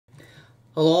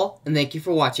Hello, and thank you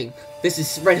for watching. This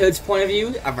is Red Hood's point of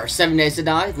view of our 7 Days to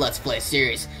Die Let's Play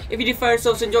series. If you do find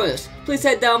yourselves enjoying this, please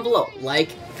head down below, like,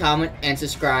 comment, and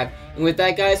subscribe. And with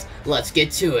that, guys, let's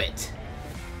get to it.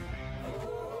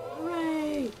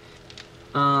 Hooray!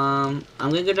 I'm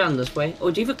gonna go down this way. Oh,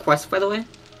 do you have a quest, by the way?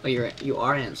 Oh, you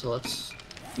are in, so let's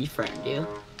befriend you.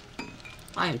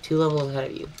 I am 2 levels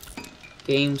ahead of you.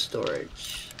 Game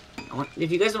storage.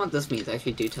 If you guys know what this means,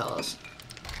 actually do tell us.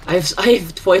 I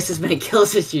have twice as many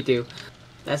kills as you do.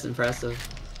 That's impressive.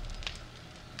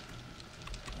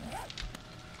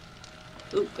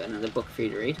 Ooh, got another book for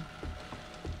you to read.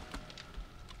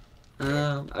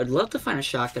 I'd love to find a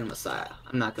shotgun Messiah.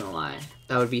 I'm not gonna lie.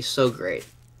 That would be so great.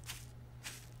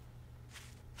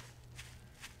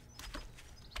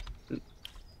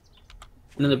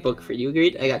 Another book for you to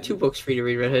read? I got 2 books for you to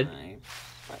read, Red Hood.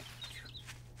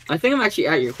 I think I'm actually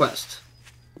at your quest.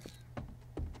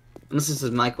 Unless this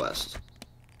is my quest.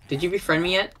 Did you befriend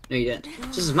me yet? No, you didn't.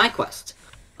 This is my quest.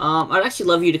 I'd actually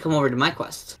love you to come over to my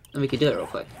quest. And we could do it real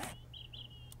quick.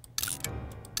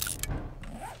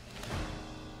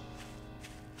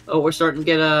 Oh, we're starting to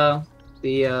get, oh,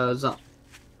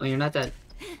 you're not dead.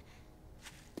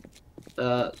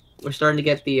 We're starting to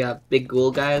get the, big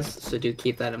ghoul guys, so do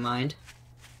keep that in mind.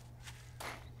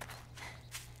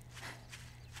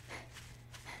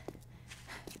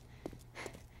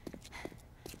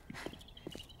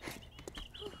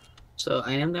 So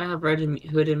I am gonna have Red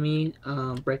Hood and me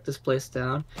break this place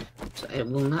down. So I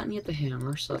will not need the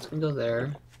hammer, so that's gonna go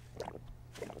there.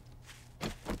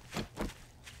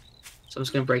 So I'm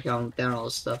just gonna break down all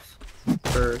this stuff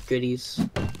for goodies.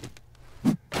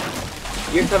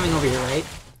 You're coming over here, right?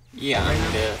 Yeah,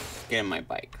 I'm just getting my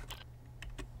bike.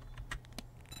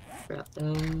 Scrap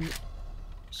that.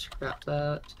 Scrap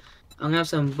that. I'm gonna have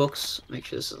some books. Make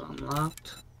sure this is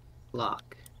unlocked.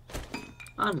 Lock.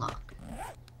 Unlock.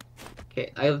 Okay,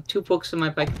 I have 2 books in my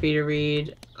bike for you to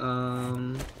read.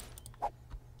 I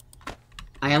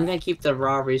am gonna keep the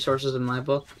raw resources in my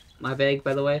bag,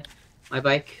 by the way. My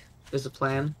bike is the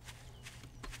plan.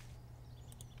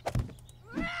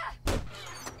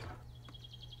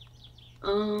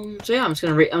 So yeah, I'm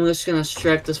just gonna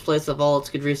strip this place of all its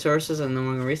good resources, and then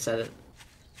we're gonna reset it.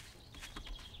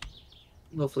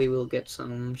 Hopefully, we'll get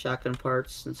some shotgun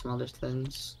parts and some other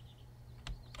things.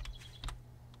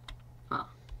 Huh.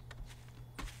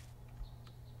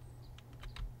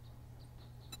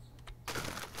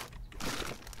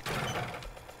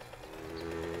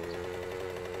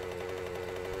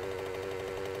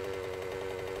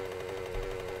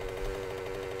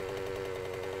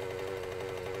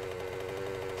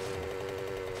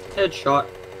 Headshot. I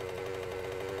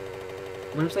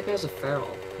wonder if that guy's a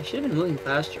feral. He should have been moving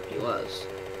faster if he was.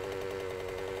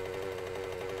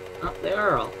 Oh, they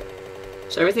are all.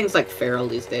 So everything's like feral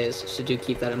these days, so do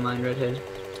keep that in mind, Red Hood.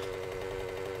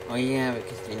 Oh yeah,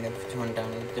 because they never turned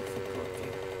down the difficulty.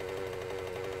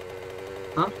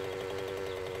 Huh?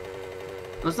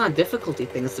 Well, it's not a difficulty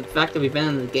thing, it's the fact that we've been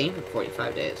in the game for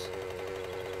 45 days.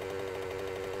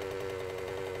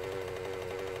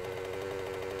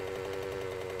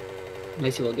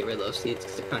 Maybe we'll get rid of those seeds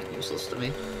because they're kind of useless to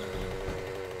me.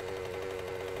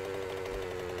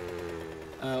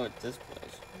 Oh, it's this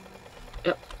place.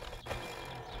 Yep.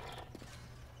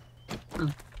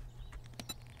 Oh.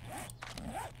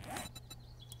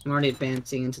 I'm already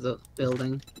advancing into the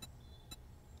building.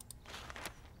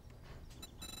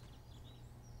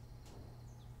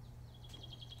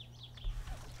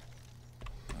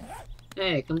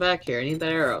 Hey, come back here. I need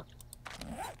that arrow.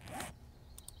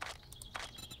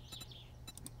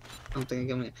 I don't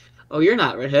think I can. Oh, you're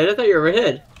not Red Hood. I thought you were Red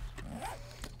Hood.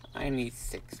 I need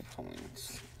 6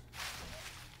 points.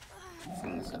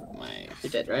 Things of my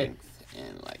You're dead, right?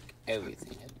 and like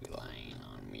everything is relying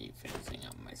on me finishing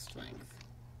up my strength.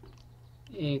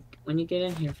 Hey, when you get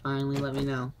in here, finally let me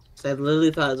know. So I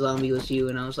literally thought zombie was you,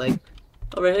 and I was like,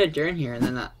 "Oh, Red Hood, you're in here." And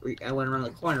then I went around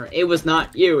the corner. It was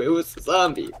not you. It was a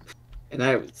zombie. And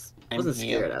I wasn't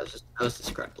scared. I was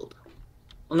disgruntled.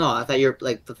 Well, no, I thought you were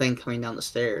like the thing coming down the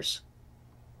stairs.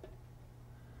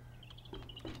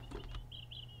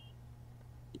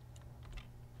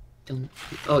 Don't.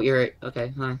 Oh, you're right.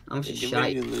 Okay, hi. I'm just Did you shy.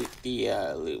 really loot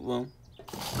the loot room?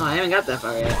 Oh, I haven't got that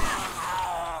far yet.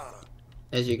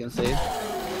 As you can see.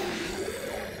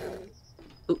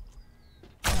 Ooh.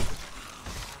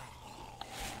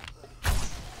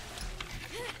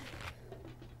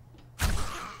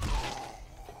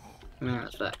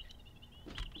 That's back.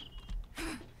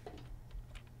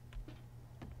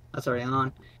 That's already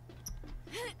on.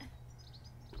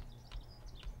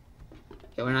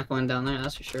 Okay, we're not going down there,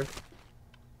 that's for sure.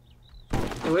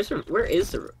 Hey, where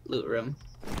is the loot room?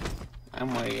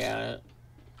 I'm way at it.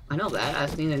 I know that. I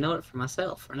just need to know it for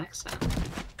myself for next time.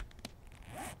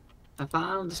 I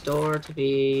found this door to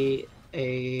be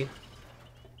a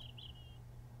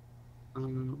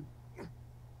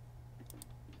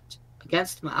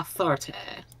against my authority.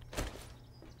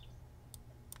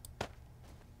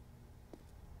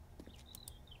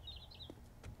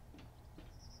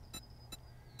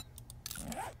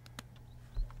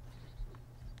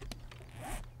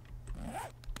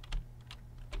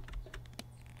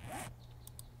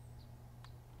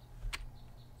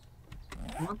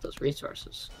 I want those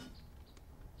resources.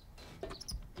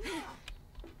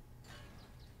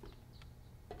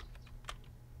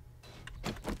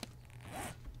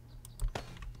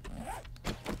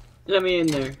 Let me in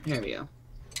there. Here we go.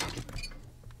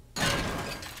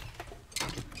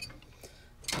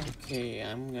 Okay,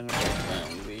 I'm gonna break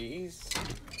down these.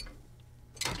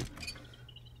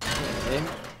 Okay.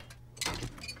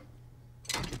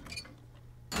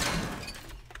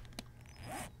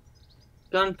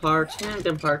 Gun parts,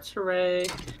 handgun parts, hooray.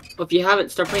 Well, if you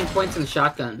haven't, start putting points in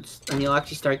shotguns, then you'll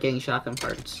actually start getting shotgun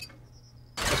parts.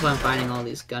 That's why I'm finding all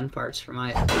these gun parts for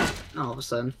my... all of a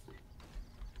sudden.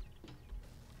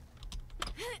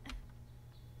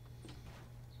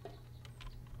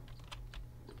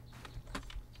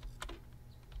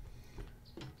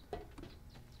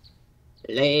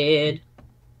 Lead.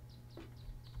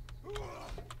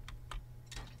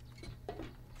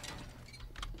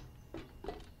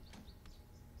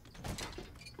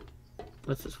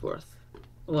 What's this worth?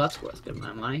 Well, that's worth a good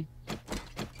amount of money.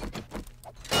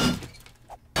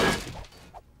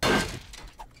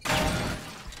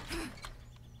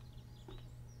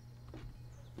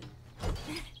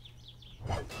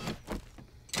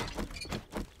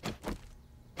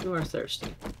 You are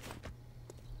thirsty.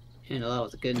 Handle that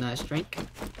with a good, nice drink.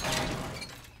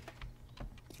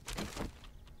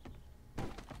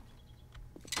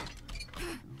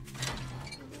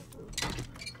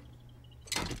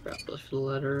 Grappless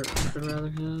letter, I'd rather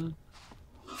have.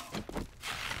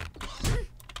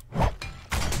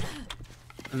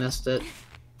 I missed it.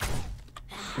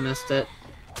 I missed it.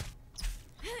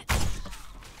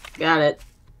 Got it.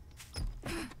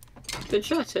 Good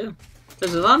shot, too.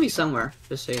 There's a zombie somewhere,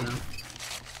 just so you know.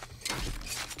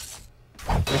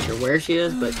 Not sure where she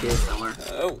is, but she is somewhere.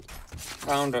 Oh,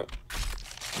 found her.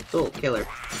 Cool, kill her.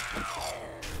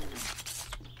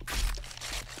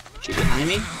 She behind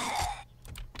me?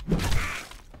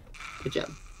 Good job.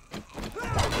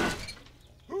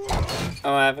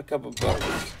 Oh, I have a couple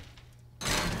books.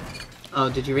 Oh,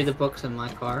 did you read the books in my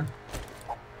car?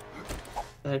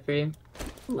 That for you?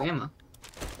 Ooh, ammo.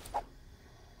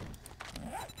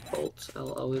 Bolts.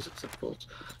 I'll always accept bolts.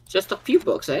 Just a few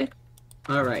books, eh?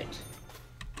 Alright.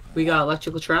 We got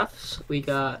electrical traps, we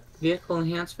got vehicle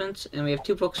enhancements, and we have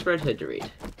 2 books for Red Hood to read.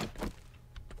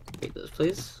 Read those,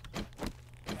 please.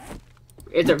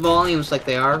 If they're volumes like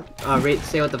they are,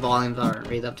 say what the volumes are and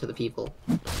read them to the people.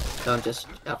 Don't just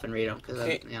up and read them, because,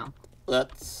 Okay. you know.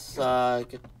 Let's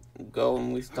go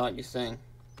and restart your thing.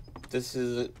 This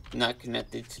is not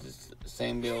connected to the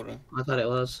same building. I thought it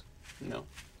was. No.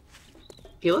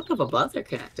 If you look up above, they're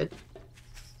connected.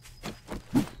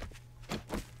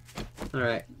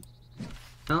 Alright.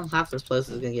 Well, half this place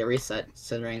is gonna get reset,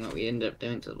 considering what we ended up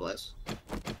doing to the place.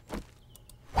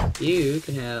 You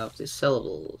can have the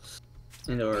sellables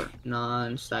and or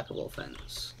non-stackable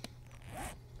things.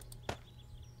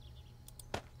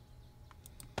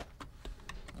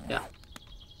 Yeah.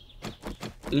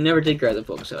 You never did grab the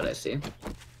book, so I see.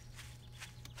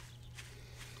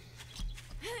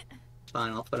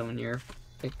 Fine, I'll put them in your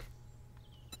pick.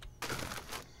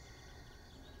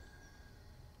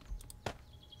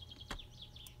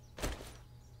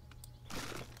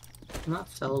 Not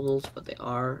sellables, but they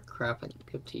are crap I can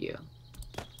give to you.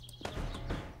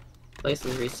 Place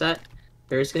is reset.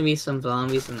 There's gonna be some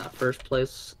zombies in that first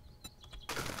place.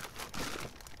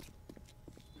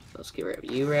 Let's get rid of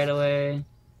you right away.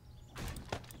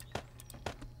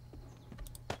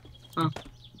 Huh.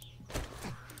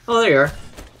 Oh, there you are.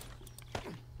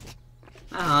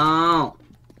 Ow!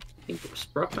 I think you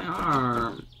just broke my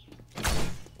arm.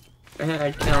 Go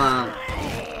ahead, kill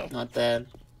him. Not dead.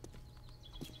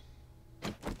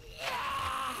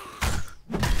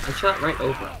 I shot right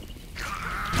over him.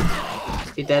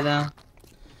 Is he dead now?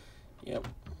 Yep.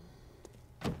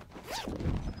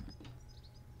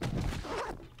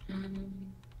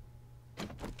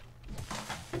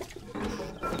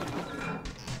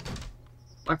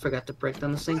 I forgot to break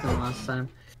down the sink one last time.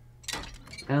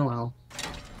 Oh well.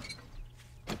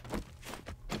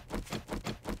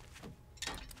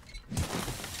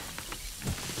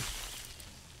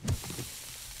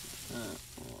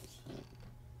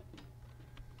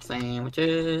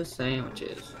 Sandwiches,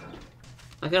 sandwiches.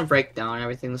 I'm gonna break down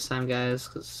everything this time, guys,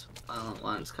 because Violent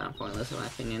One's kind of pointless in my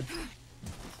opinion.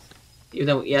 Even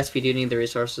though, yes, we do need the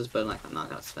resources, but like, I'm not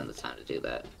gonna spend the time to do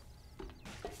that.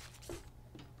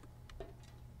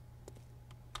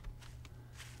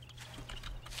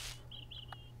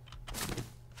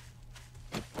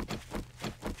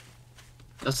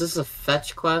 Is this a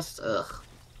fetch quest? Ugh.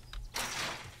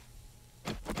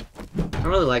 I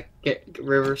really like get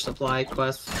river supply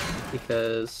quests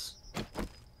because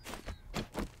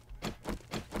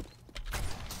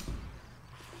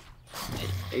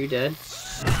are you dead?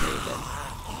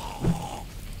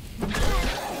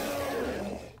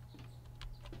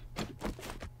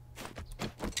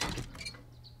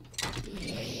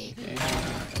 Yeah,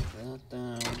 you're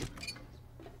dead.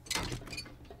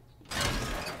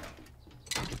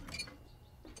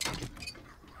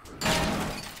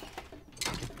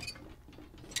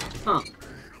 Huh.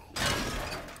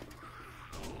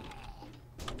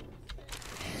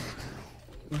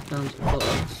 I found some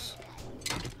books.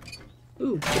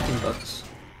 Ooh, chicken books.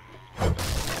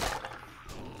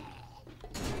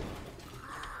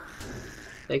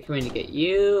 They coming to get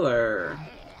you, or?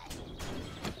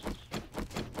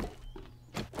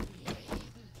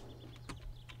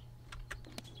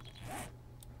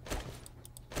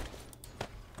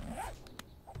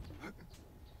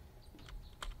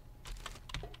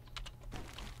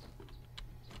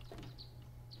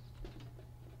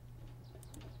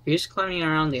 You're just climbing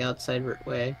around the outside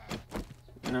way.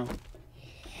 No.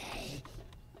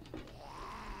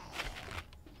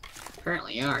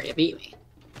 Apparently you are. You beat me.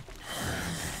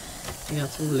 You got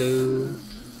some loot.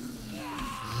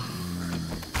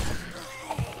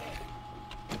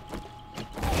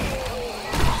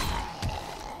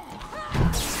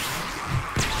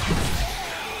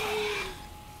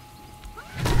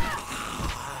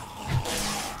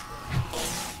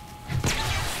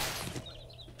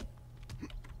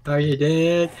 Are you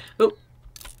dead? Oh.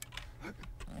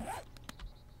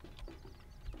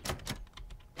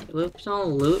 Loot's all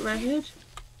loot right here?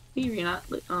 You're not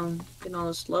getting all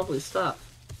this lovely stuff.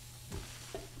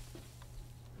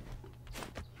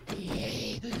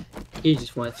 He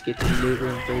just wants to get to the loot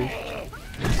room first.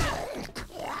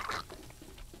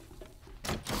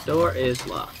 Door is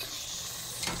locked.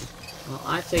 Well,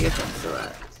 I take offense to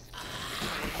that.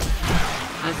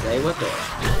 I say, what door?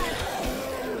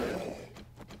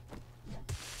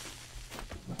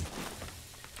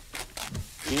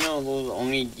 You know those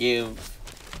only give...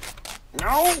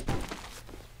 No!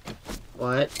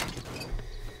 What?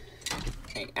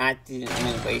 I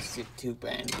accidentally wasted 2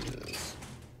 bandages.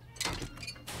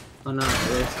 Oh no,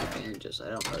 it is the bandages. I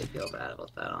don't really feel bad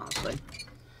about that, honestly.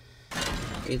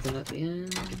 Read that at the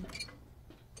end.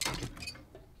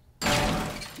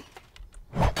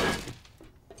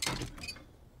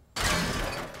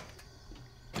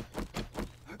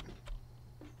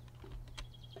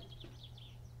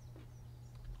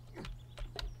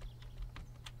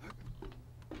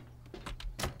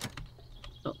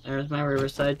 Oh, there's my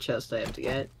riverside chest I have to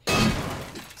get.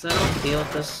 So I don't deal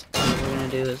with this. What we're gonna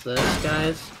do is this,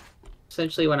 guys.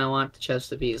 Essentially what I want the chest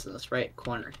to be is in this right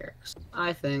corner here.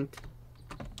 I think.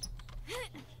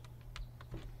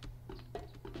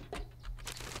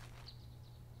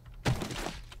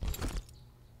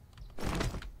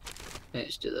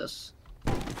 Let's do this.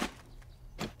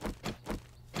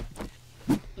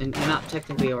 And you're not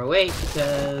technically overweight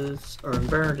because, or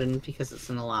burdened because it's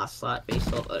in the last slot, but you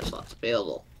still have other slots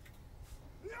available.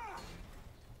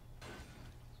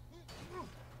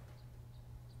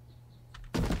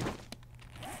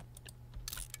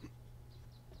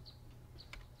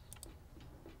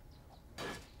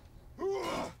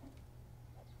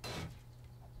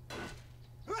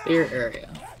 Clear area.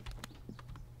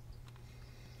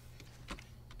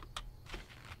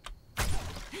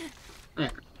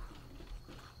 There.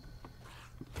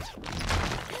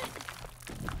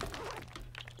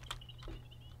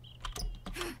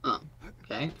 Oh,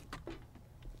 okay.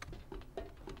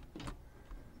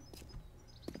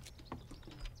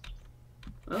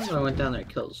 Well, I went down there and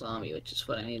killed a zombie, which is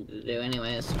what I needed to do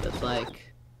anyways, but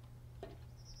like...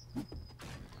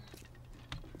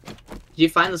 Did you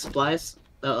find the supplies?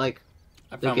 That, like,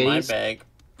 I the found goodies? my bag.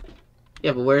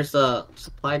 Yeah, but where's the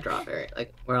supply drop area?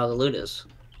 Like, where all the loot is?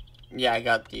 Yeah, I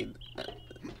got the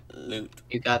loot.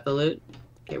 You got the loot?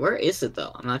 Okay, where is it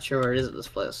though? I'm not sure where it is at this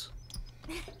place.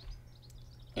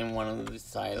 In one of the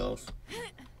silos.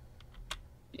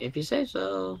 If you say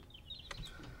so.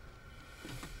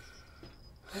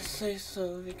 I say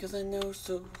so because I know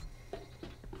so.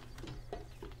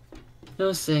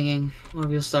 No singing, or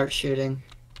we'll start shooting.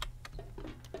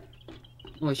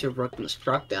 Oh, we should have broken this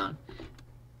truck down.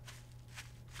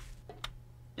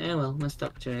 Eh, well, missed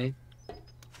opportunity.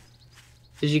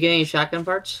 Did you get any shotgun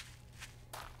parts?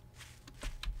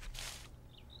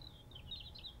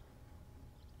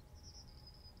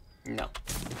 No.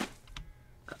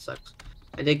 That sucks.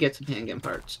 I did get some handgun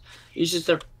parts. You should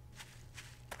start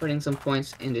putting some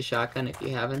points into shotgun if you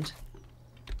haven't.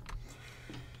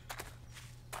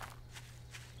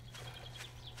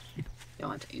 You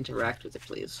want to interact with it,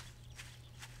 please.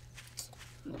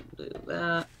 We'll do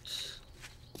that.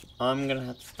 I'm gonna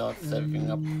have to start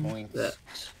saving up points. That.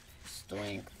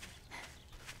 Strength.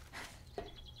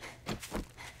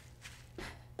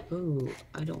 Ooh,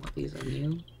 I don't want these on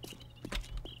you.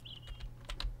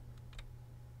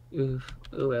 Oof.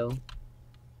 Oh well.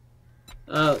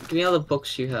 Oh, give me all the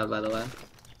books you have, by the way.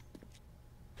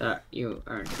 That you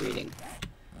aren't reading.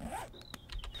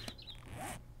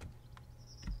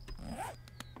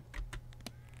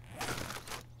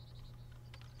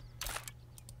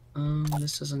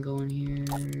 This doesn't go in here.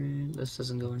 This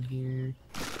doesn't go in here.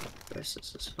 The rest of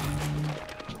this is fine.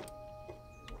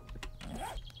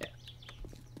 Yeah.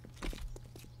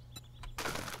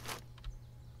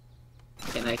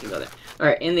 Okay, now I can go there.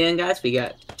 Alright, in the end, guys, we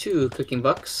got 2 cooking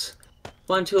books,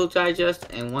 1 tool digest,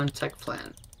 and 1 tech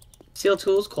plan. Seal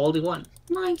tools, quality 1.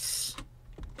 Nice!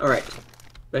 Alright.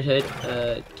 Red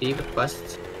Hood, do you have a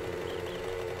quest?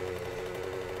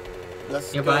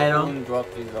 Let's You go buy it all? and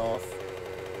drop these off.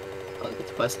 Oh, get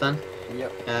the quest done?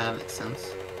 Yep. Makes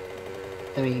sense.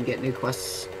 Then we can get new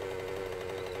quests.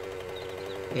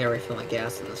 I gotta refill my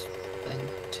gas in this thing,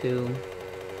 too.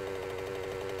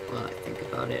 While I think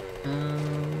about it.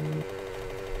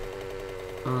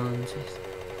 Just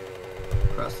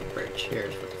cross the bridge here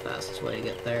is the fastest way to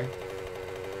get there.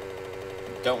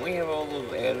 Don't we have all those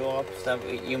airdrops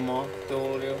that you marked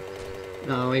earlier?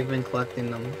 No, we've been collecting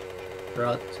them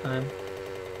throughout the time.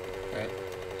 Right.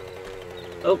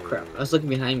 Oh crap, I was looking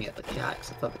behind me at the cat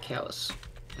because I thought the cat was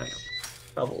having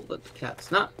trouble, but the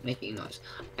cat's not making noise.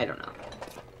 I don't know.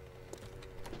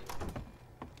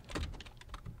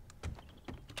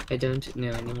 I don't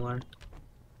know anymore.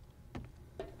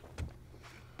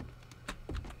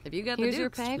 Have you got Here's the your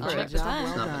dukes? pay I'll for a check the job time.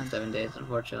 It's well not done. been 7 days,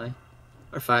 unfortunately.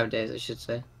 Or 5 days, I should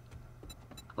say.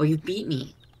 Oh, you beat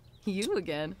me. You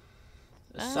again.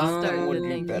 I'm Some starting would to be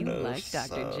think you better, like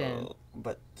Dr. Jen.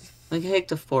 but I can take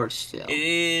the forge steel. it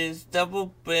is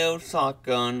double barrel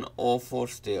shotgun or full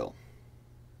steel.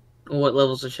 What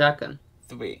level's the shotgun?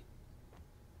 3.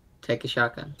 Take a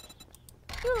shotgun.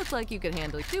 You look like you could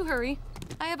handle it. Do hurry.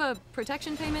 I have a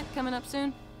protection payment coming up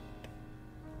soon.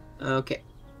 Okay.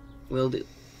 Will do.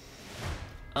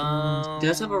 Um,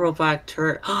 Does have a robotic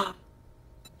turret.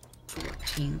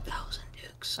 14,000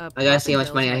 dukes. I gotta see how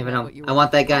much money I have at home. I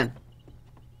want that gun.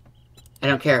 I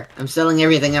don't care. I'm selling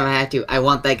everything if I have to. I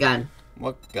want that gun.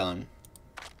 What gun?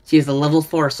 She has a level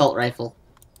 4 assault rifle.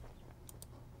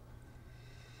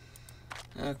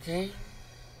 Okay.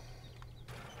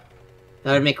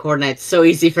 That would make Coordinates so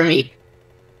easy for me.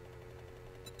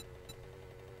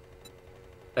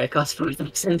 But it costs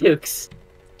 4,000 dukes.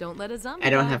 Don't let a zombie I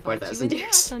don't guy have bite you 4,000 in the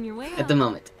dukes. ass on your way At the out.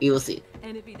 moment. You will see.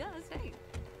 And if he does, hey,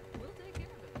 we'll take care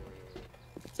of it for you.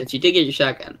 Since you did get your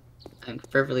shotgun, I'm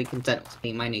perfectly content with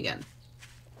being mine again.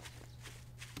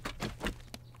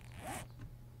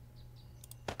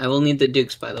 I will need the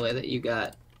dukes, by the way, that you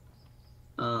got.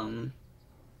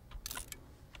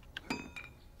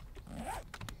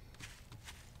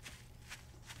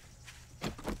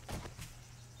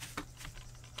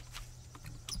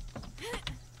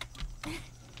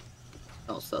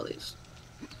 I'll sell these.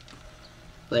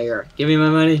 There you are. Give me my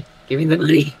money. Give me the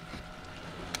money.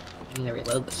 I need to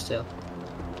reload this too.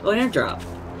 Oh, an airdrop.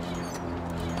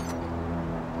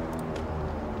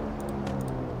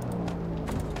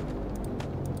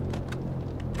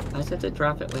 I just have to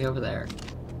drop it way over there.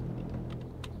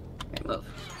 Okay, move.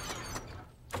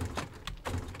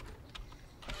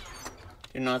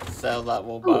 Do not sell that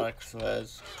robotics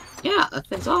res. Yeah, that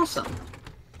thing's awesome.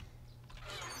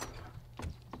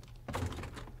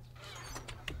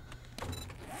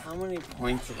 How many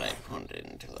points did I put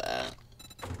into that?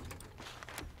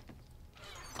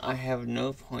 I have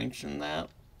no points in that.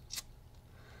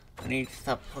 I need to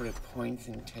stop putting points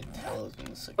into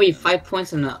intelligence again. Oh, you have 5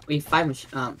 points in the. We have 5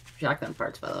 shotgun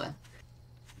parts, by the way.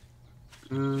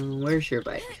 Where's your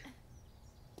bike?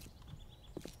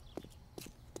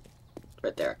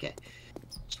 Right there, okay.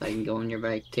 So I can go on your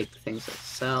bike, take the things that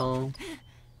sell.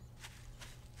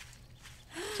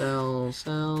 Sell.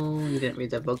 You didn't read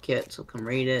that book yet, so come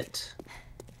read it.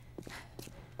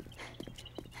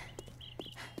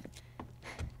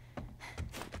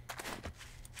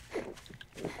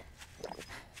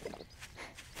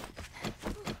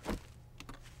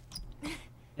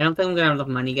 I don't think I'm gonna have enough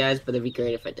money, guys, but it'd be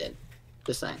great if I did.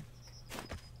 Just saying.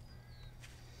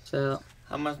 So.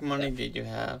 How much money did you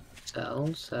have? Sell.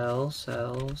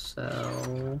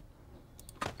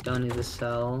 Don't need to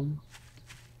sell.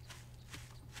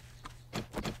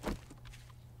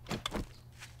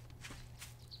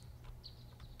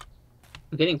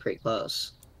 I'm getting pretty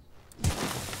close.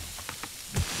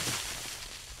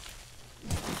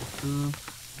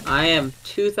 I am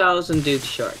 2,000 dudes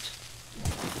short.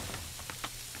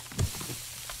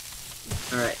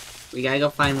 Alright, we gotta go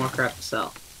find more crap to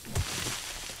sell.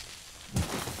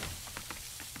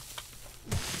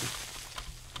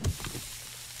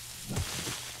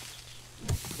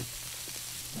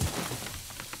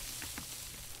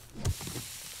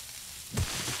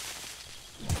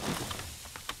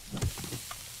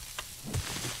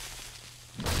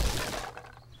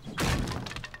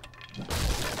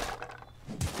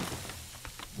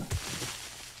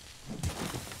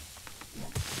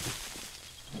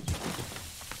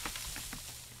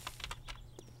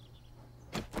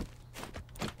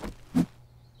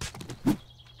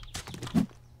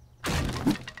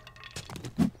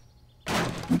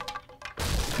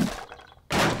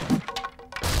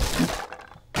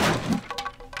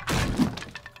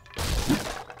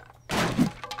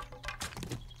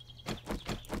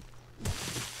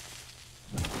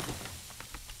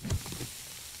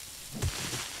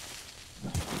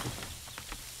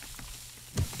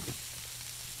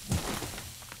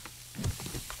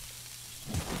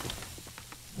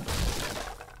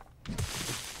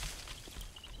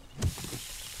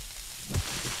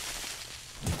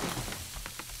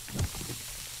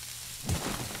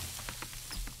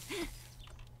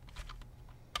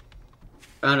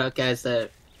 Found out, guys, that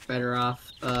better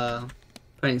off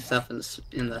putting stuff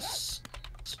in the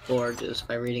storages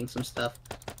by reading some stuff,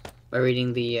 by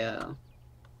reading the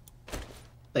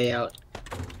layout,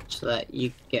 so that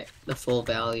you get the full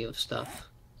value of stuff.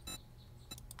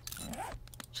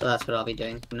 So that's what I'll be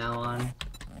doing from now on.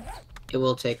 It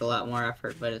will take a lot more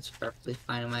effort, but it's perfectly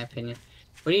fine in my opinion.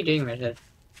 What are you doing, Redhead?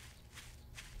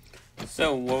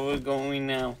 So, where we're going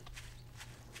now?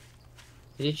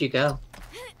 Where did you go?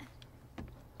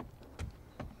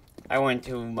 I went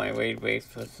to my raid base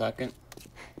for a second.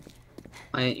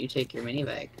 Why didn't you take your mini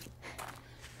bag?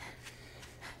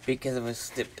 Because it was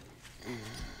stupid.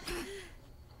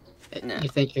 No. You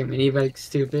think your mini bag's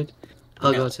stupid?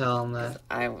 I'll No. go tell him that.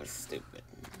 I was stupid.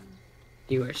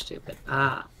 You were stupid.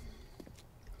 Ah.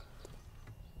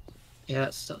 Yeah,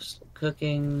 stuff's still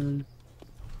cooking.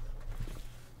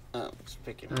 Oh,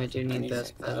 speaking I do need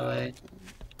this, by the way.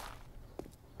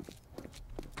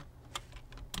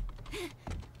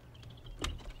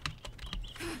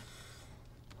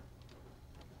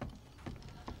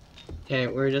 Okay,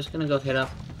 we're just gonna go hit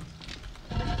up.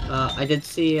 I did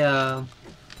see, okay,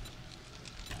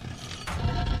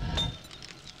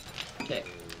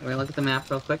 we're gonna look at the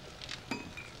map real quick.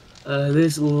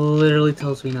 This literally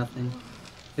tells me nothing.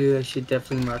 Maybe I should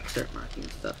definitely start marking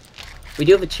stuff. We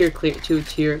do have a tier clear, two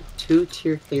tier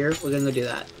clear. We're gonna go do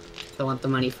that. So I want the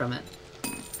money from it.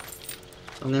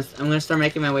 I'm gonna start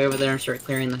making my way over there and start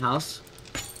clearing the house.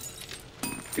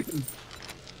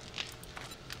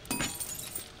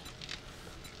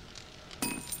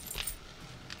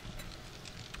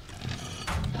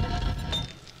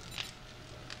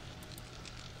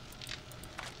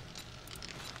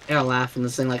 I gotta laugh in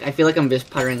this thing. Like I feel like I'm just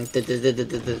puttering, like just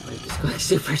going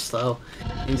super slow.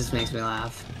 It just makes me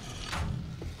laugh.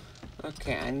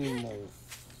 Okay, I need more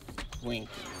winking.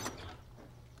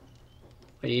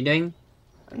 What are you doing?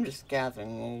 I'm just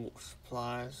gathering more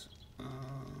supplies.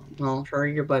 Well,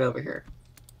 hurry your butt over here.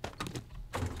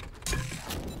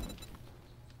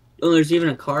 Oh, there's even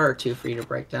a car or two for you to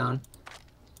break down.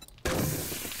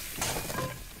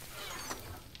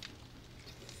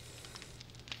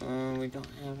 We don't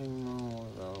have any more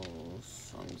of those,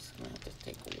 so I'm just gonna have to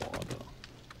take water.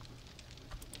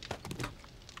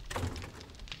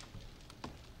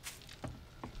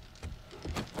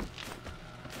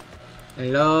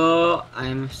 Hello,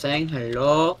 I'm saying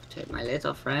hello to my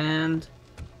little friend.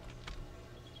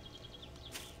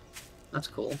 That's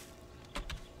cool.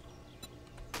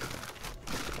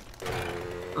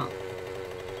 Oh.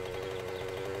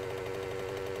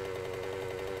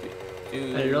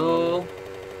 Hello.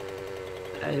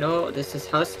 Hello, this is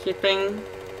housekeeping.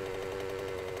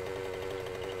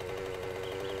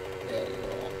 There you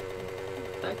go.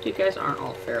 In fact, you guys aren't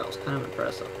all ferals. Kind of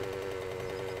impressive.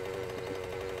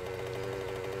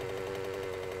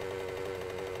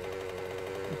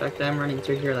 In fact, I'm running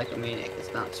through here like a maniac.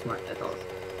 It's not smart at all.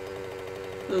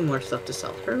 Ooh, more stuff to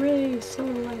sell. Hooray! Sell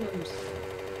items.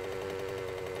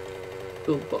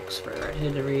 Ooh, books for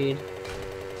Redhead to read.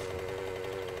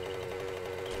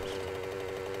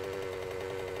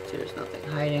 There's nothing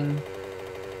hiding.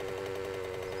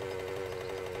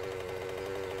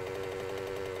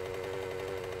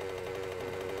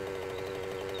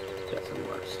 Got some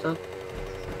more stuff.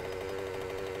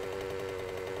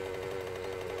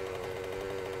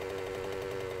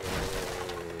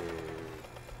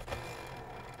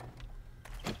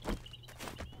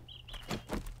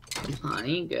 Some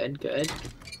honey, good, good.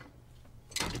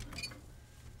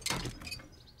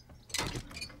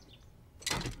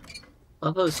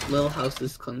 Love how this little house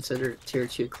is considered tier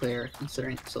 2 clear,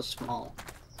 considering it's so small.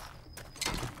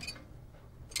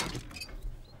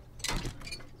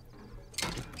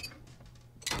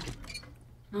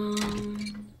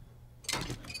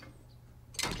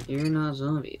 You're not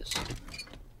zombies.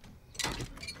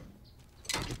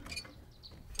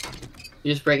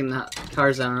 You're just breaking the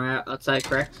cars down right outside,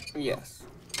 correct? Yes.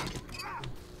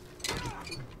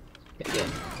 Okay, good.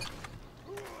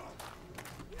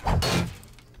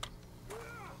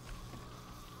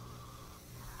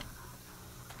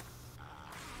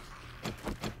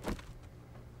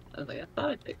 I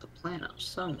thought I picked the plant up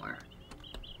somewhere.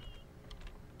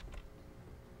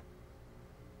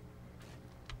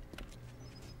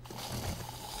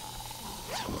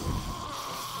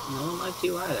 No one liked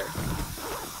you either.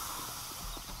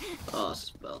 Oh,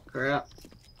 spell crap.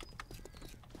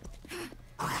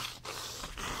 I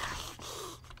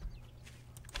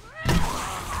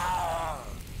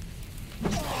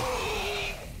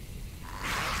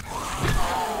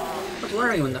was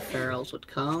wondering when the ferals would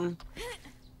come.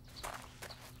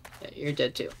 Yeah, you're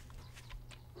dead too.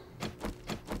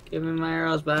 Give me my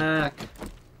arrows back.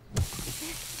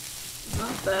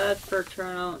 Not bad for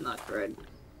turnout, not good.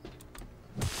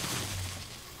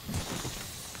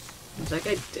 Is that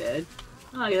guy dead?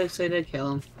 Oh, he looks like I did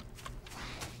kill him.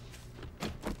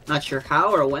 Not sure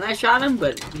how or when I shot him,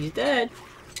 but he's dead.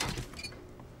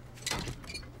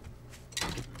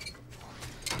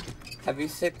 Have you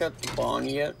picked up the barn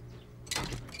yet?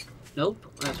 Nope.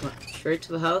 I just went straight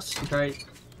to the house and tried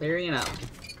clearing it out.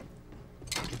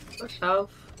 First off,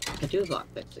 I do have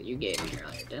lockpicks that you gave me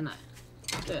earlier, didn't I?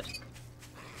 Good.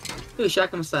 Ooh,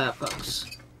 shotgun style pucks.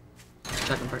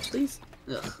 Shotgun parts, please.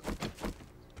 Ugh.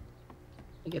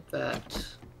 I get that.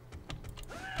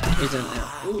 Here's an arrow.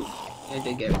 Ooh, I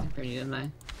did get everything from you, didn't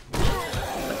I?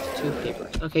 That's 2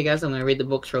 papers. Okay, guys, I'm gonna read the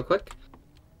books real quick.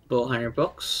 Bow hunter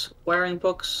books, wiring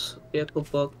books, vehicle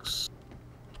books,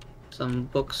 some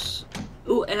books.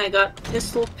 Ooh, and I got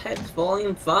Pistol Pets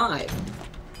Volume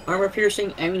 5. Armor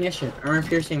piercing ammunition. Armor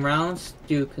piercing rounds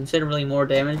do considerably more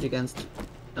damage against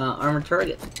armored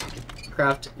targets.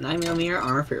 Craft 9mm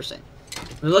armor piercing.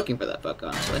 I'm looking for that book,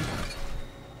 honestly.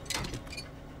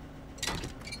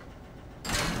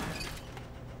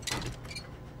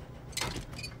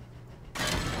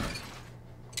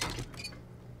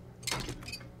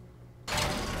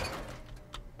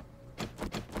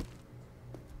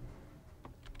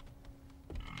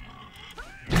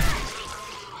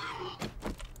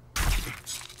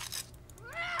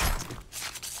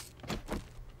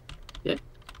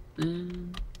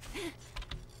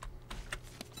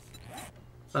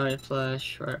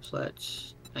 Fire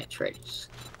flash, nitrates.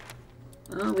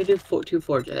 We do 2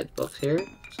 Forge Ahead books here,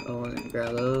 so we're gonna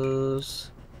grab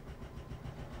those.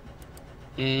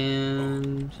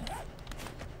 And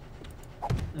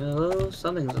hello,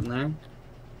 something's in there.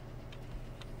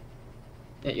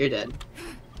 Yeah, you're dead.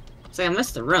 It's like I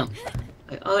missed the room.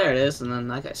 Like, oh, there it is, and then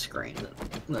that guy screamed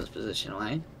and moved his position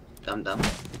away. Dum dum.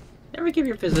 Never give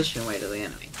your position away to the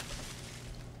enemy.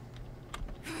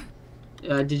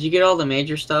 Did you get all the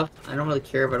major stuff? I don't really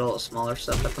care about all the smaller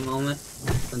stuff at the moment.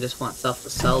 I just want stuff to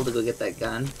sell to go get that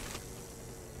gun.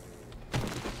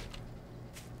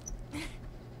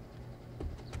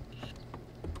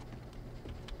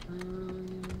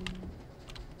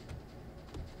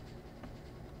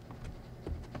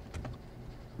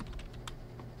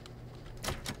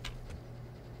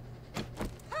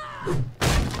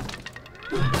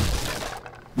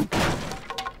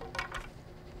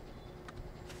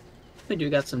 We do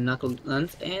got some knuckle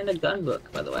guns and a gun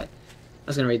book, by the way. I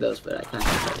was gonna read those, but I kind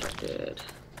of did.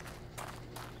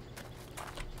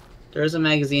 There is a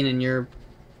magazine in your...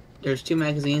 There's 2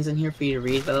 magazines in here for you to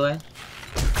read, by the way.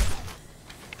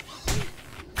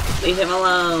 Leave him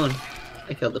alone!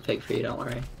 I killed the pig for you, don't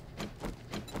worry.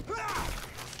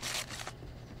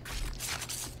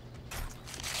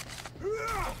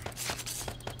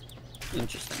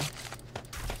 Interesting.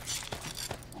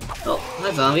 Oh,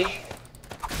 hi zombie.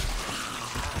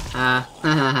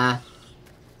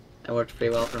 That worked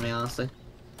pretty well for me, honestly.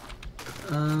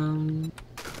 Got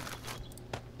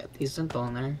these simple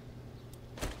in there.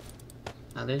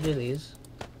 How did I do these?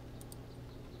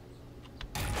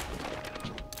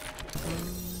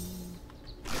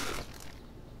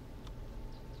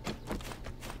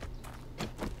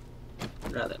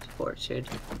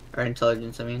 fortitude. Or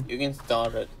intelligence, I mean. You can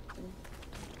start it.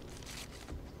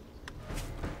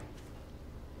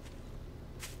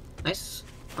 Nice.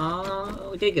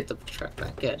 We did get the truck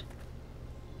back. Good.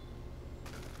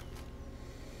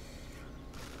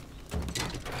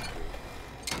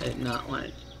 I did not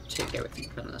want to take everything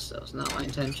from this. That was not my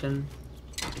intention.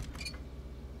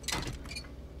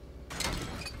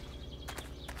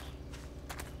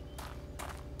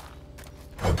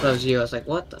 If that was you, I was like,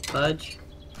 what the fudge?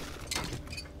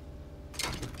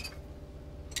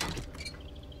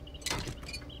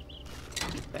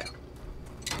 Yeah.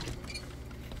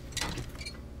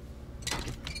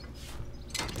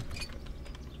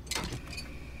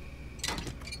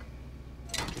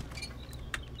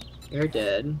 You're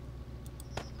dead.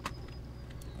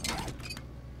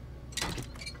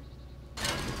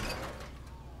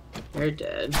 You're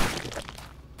dead.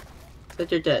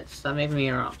 Said you're dead. Stop making me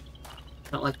wrong. I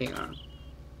don't like being wrong.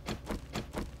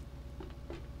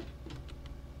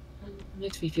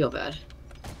 Makes me feel bad.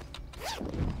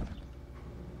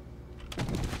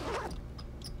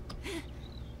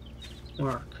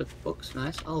 More cookbooks,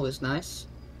 nice. Always nice.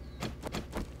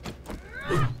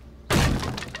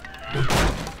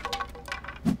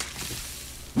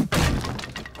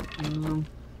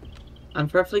 I'm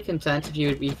perfectly content if you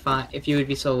would be fine. If you would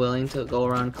be so willing to go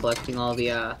around collecting all the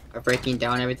or breaking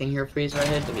down everything here, Freeze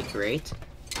Redhead, that'd be great.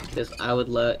 Because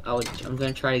I'm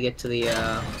gonna try to get to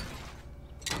the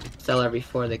cellar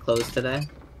before they close today.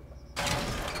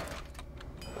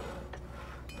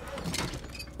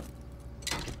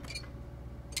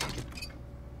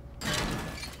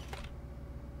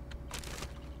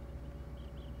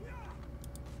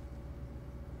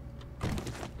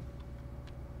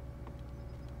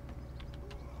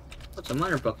 What's a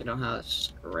minor book I don't have? It's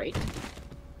just great.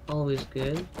 Always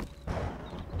good.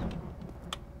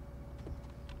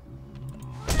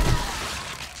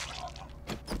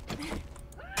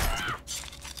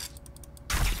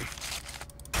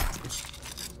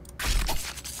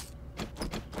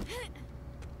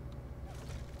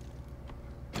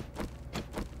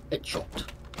 It's short.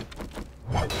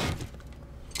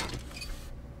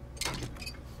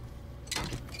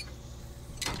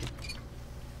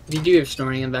 If you do have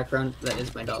snoring in the background, that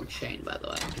is my dog Shane, by the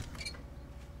way.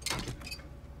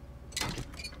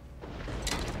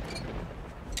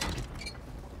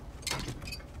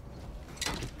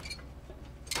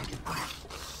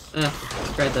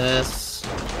 Try this.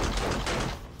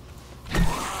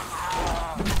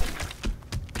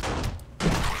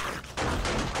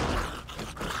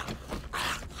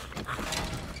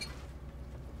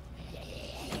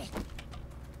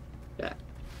 Yeah.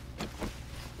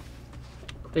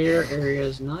 Clear area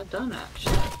is not done,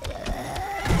 actually.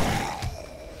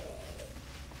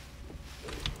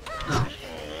 Oh.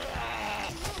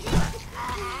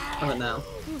 Oh, no.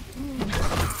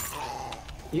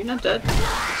 You're not dead.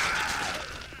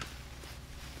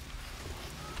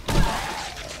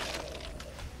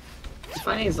 Did you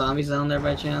find any zombies down there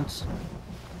by chance?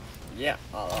 Yeah.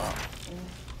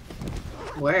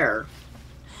 Where?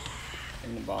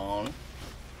 In the barn.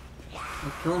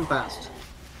 I'll kill them fast.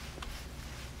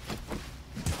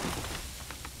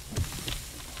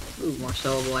 Ooh, more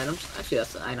sellable items. Actually,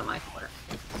 that's the item I can wear.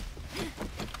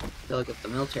 Go look at the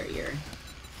military gear.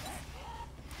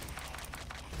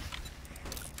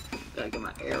 Gotta get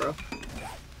my arrow.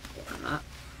 Or not.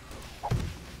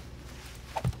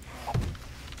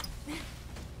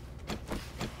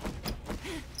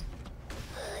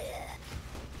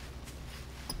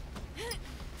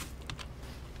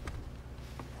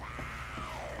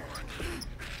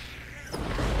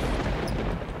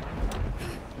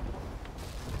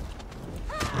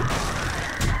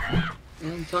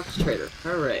 And talk to trader.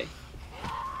 Hooray.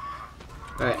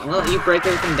 Alright, I'm gonna let you break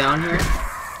everything down here.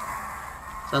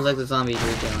 Sounds like the zombies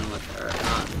you're dealing with are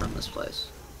not from this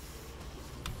place.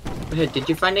 Go ahead, did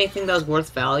you find anything that was worth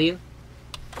value?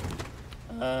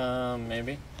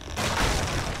 Maybe.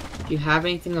 If you have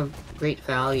anything of great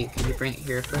value, can you bring it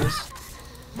here for us?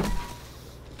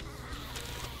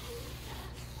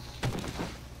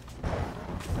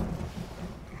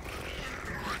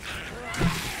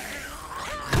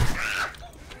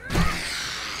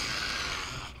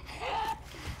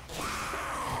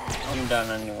 I'm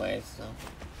done anyway, so.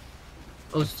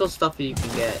 Oh, it's still stuff that you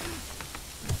can get.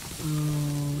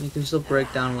 You can still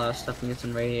break down a lot of stuff and get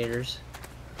some radiators.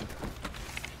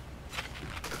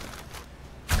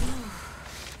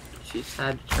 She's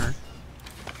had to turn.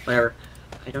 Whatever.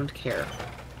 I don't care.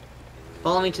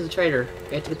 Follow me to the trader.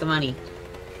 We have to get the money.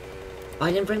 Oh,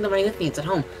 I didn't bring the money with me. It's at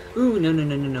home. Ooh, no, no,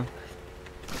 no, no, no.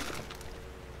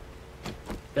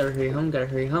 Gotta hurry home, gotta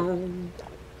hurry home.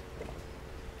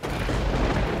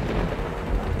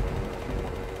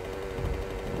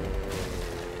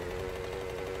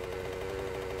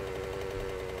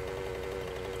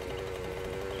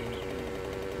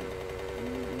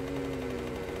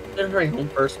 gonna hurry home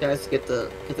first, guys, to get the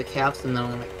caps, and then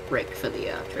I'm gonna break for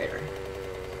the trader.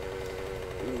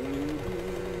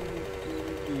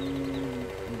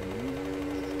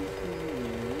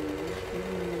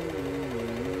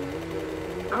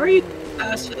 How are you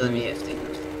faster than me, it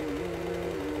seems?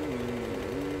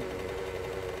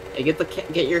 Hey,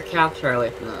 get your caps far away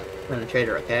from the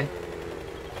trader, okay?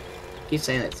 I keep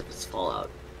saying that if it's Fallout.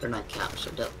 They're not caps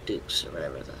or dukes or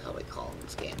whatever the hell we call them in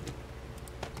this game.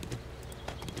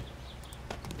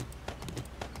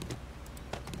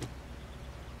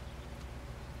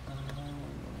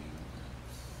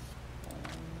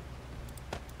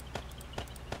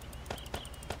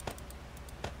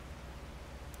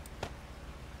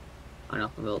 I don't know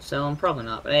if we'll be able to sell them, probably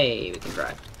not, but hey, we can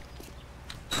drive.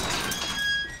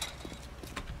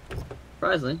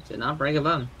 Surprisingly, did not break a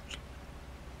bone.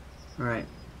 Alright.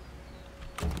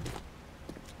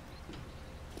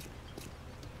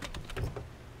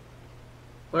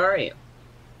 Where are you?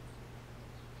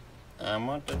 I'm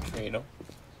at the trader.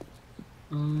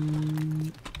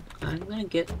 I'm gonna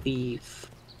get the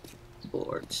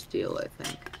board steel, I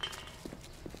think.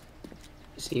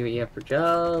 See what you have for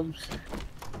jobs.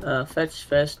 Fetch,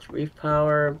 fest, reef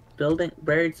power, building,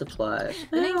 buried supplies.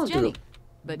 The name's Jenny. Do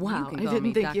But Wow, you can I call didn't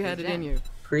me think Dr. you had it in Jen. you.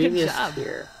 previous job.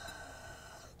 tier.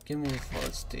 Give me the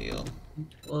full steel.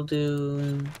 We'll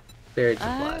do buried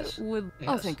I supplies. would.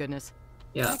 Oh, Yes. thank goodness.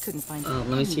 Yeah. I couldn't find Let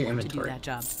me see your anyone to do inventory. that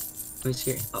job. Let me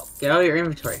see. Oh, get out of your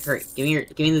inventory. Hurry. Give me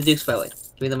the Duke's spotlight.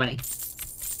 Give me the money.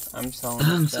 I'm selling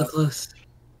I'm so stuff. close.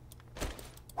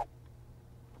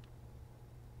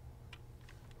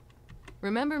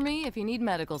 Remember me if you need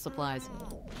medical supplies.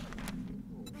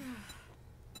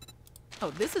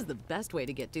 Oh, this is the best way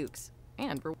to get dukes.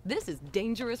 And this is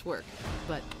dangerous work,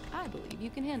 but I believe you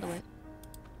can handle it.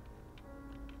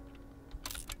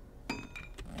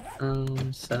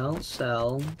 Sell.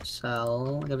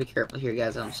 I gotta be careful here,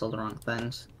 guys. I don't sell the wrong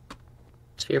things.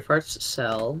 Sphere parts,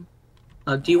 sell.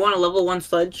 Do you want a level 1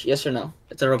 sludge? Yes or no?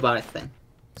 It's a robotic thing.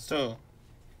 So, Okay,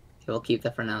 we'll keep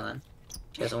that for now then.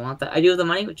 She doesn't want that. I do have the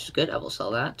money, which is good. I will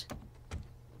sell that.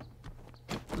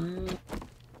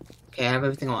 Okay, I have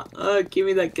everything I want. Give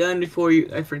me that gun before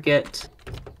I forget.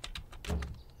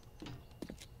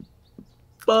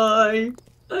 Bye!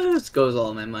 This goes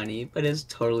all my money, but it's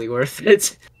totally worth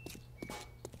it.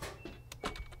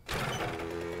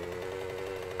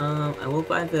 I will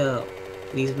buy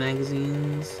these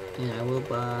magazines, and I will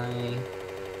buy...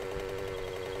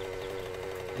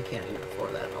 I can't even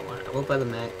afford that if I want it. I will buy the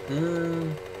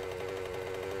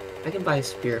I can buy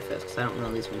Spear Fist, because I don't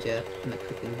know these ones yet, in the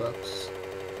cooking books.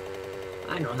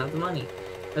 I don't have the money.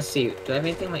 Let's see, do I have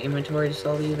anything in my inventory to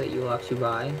sell to you that you will actually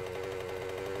buy?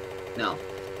 No.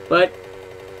 But...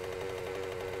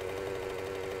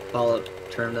 Followed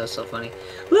term that's so funny.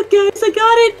 Look guys, I got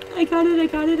it! I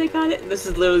got it! This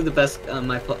is literally the best, in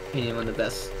my opinion, one of the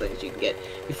best things you can get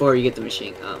before you get the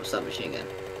submachine gun.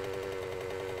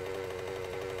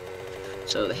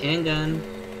 So the handgun,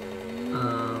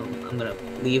 I'm gonna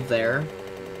leave there.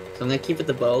 So I'm gonna keep it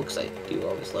the bow, because I do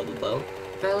always love a bow.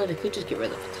 Valid, I could just get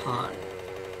rid of the baton.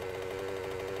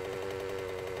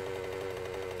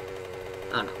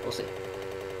 I don't know, we'll see.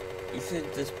 you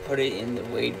should just put it in the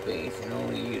Wade base and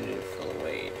only use it for the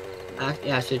Wade.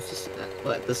 Yeah, I should just...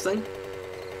 what, this thing?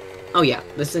 Oh yeah,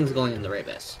 this thing's going in the raid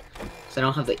base. So I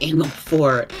don't have the ammo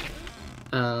for it.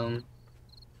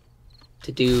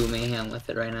 To do mayhem with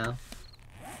it right now.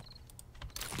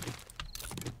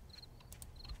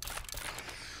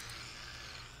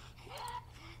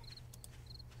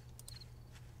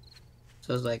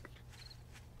 So it's like...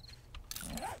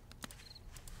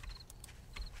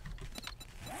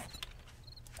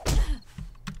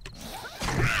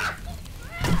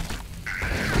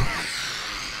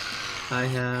 I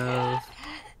have...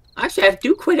 Actually, I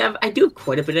do have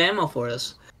quite a bit of ammo for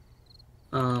this.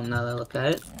 Now that I look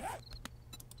at it.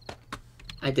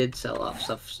 I did sell off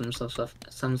some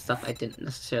stuff I didn't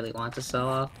necessarily want to sell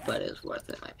off, but it was worth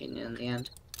it in my opinion in the end.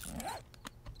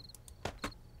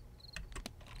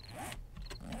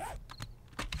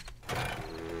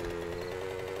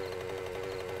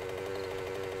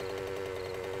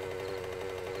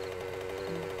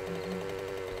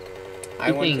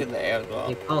 I went to the airdrop.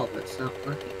 They call, but it's not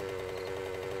working.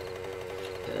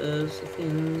 Because the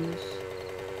things...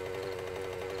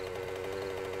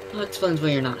 Oh, it explains why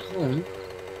you're not home.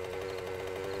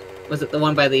 Was it the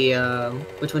one by the,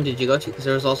 which one did you go to? Because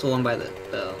there was also one by the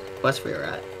quest we were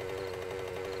at.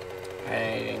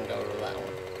 I didn't go to that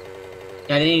one.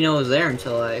 Yeah, I didn't even know it was there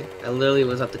until I literally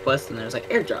was at the quest and there was like,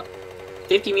 airdrop.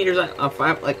 50 meters,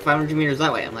 like 500 meters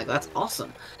that way. I'm like, that's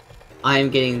awesome. I'm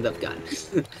getting the gun.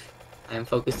 I'm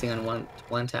focusing on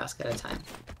one task at a time.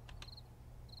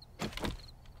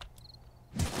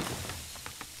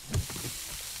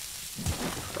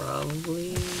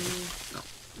 probably no.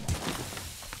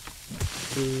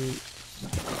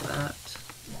 All that.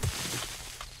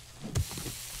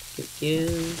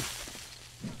 Give.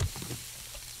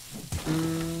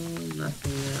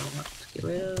 Nothing that I want to get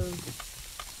rid of.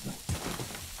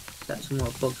 Got some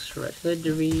more books for Red Hood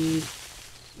to read.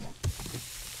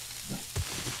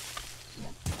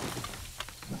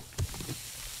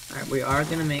 Alright, we are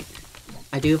gonna make...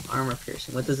 I do have armor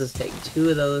piercing. What does this take? 2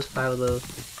 of those, 5 of those.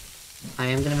 I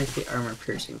am gonna make the armor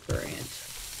piercing variant.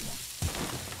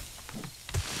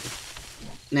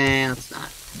 Nah, it's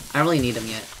not. I don't really need them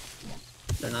yet.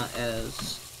 They're not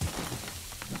as...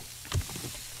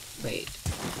 Wait.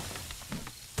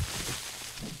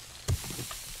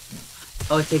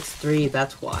 Oh, it takes 3,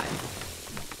 that's why.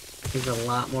 There's a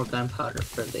lot more gunpowder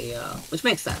for the, which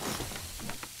makes sense.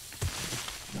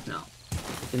 No.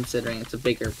 Considering it's a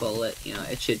bigger bullet, you know,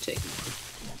 it should take more.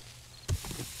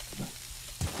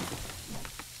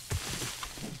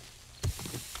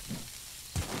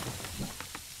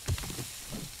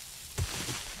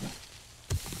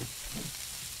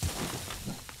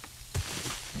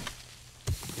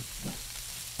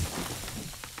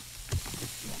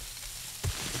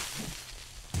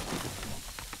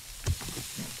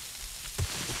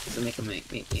 Doesn't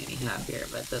make me any happier,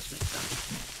 but it does make sense.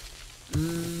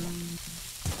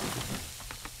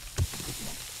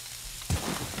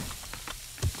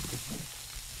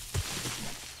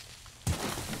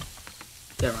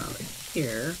 Get around over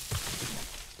here.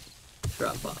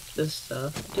 Drop off this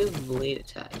stuff. Do blade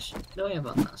attach. What do I have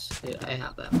on this? Dude, I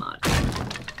have that mod.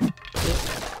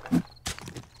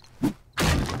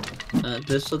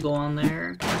 This will go on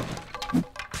there.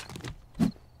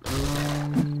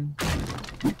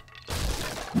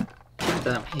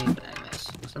 That I'm hating that I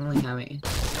miss. Because I don't really have any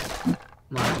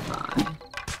modify.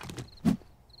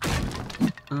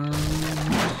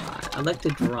 I like the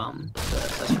drum, so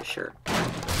that's for sure. But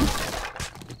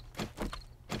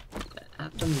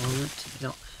at the moment, I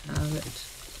don't have it.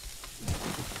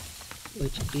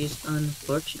 Which is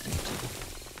unfortunate.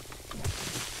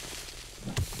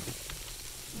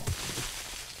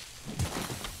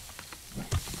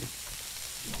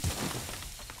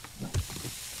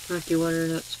 Murky water,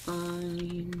 that's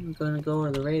fine. I'm gonna go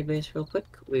over the raid base real quick.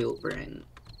 We will bring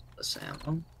the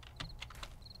ammo.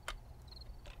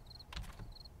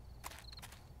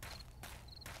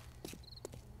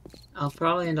 I'll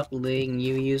probably end up letting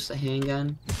you use the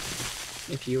handgun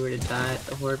if you were to die at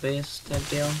the horde base type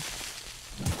deal.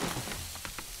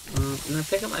 I'm gonna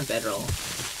pick up my bedroll.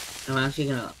 I'm actually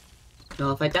gonna...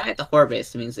 No, if I die at the horde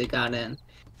base, it means they got in.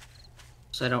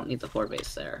 So I don't need the horde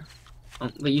base there.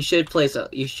 But you should place a...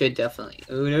 You should definitely...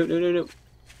 Oh, no.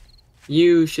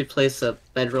 You should place a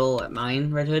bedroll at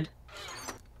mine, Red Hood.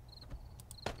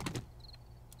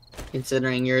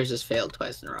 Considering yours has failed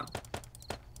twice in a row.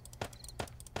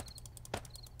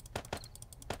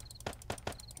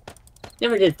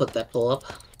 Never did put that poll up.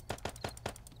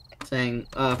 Saying,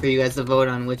 for you guys to vote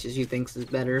on which you think is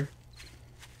better.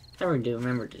 Never do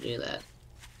remember to do that.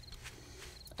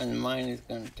 And mine is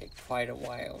gonna take quite a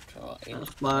while to...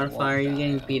 Modifier, you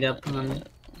getting beat up on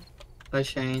by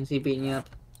Shines? He beating you up?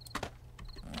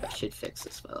 I should fix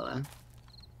this, by the way.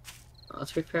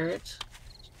 Let's repair it.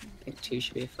 I think 2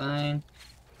 should be fine.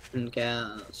 And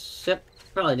gas. Yep.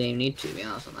 Probably didn't even need to be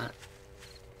honest on that.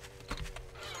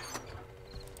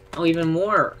 Oh, even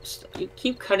more. You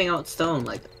keep cutting out stone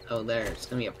like, oh, there. It's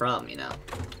gonna be a problem, you know.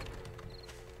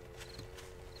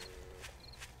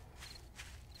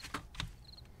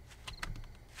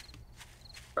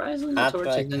 Surprisingly, the after torch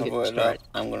I is gonna get cover it destroyed. up,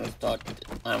 I'm gonna start.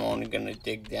 I'm only gonna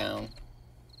dig down.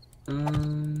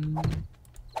 Oh,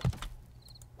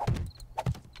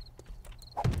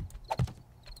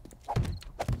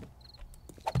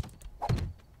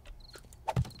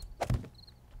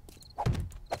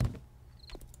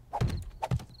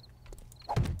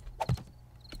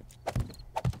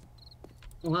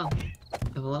 wow. I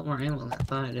have a lot more ammo than I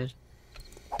thought I did.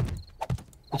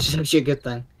 Which is actually a good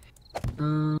thing.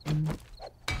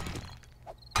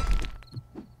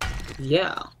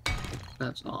 Yeah.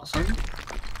 That's awesome.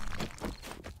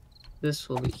 This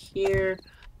will be here.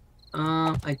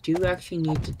 I do actually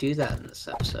need to do that in this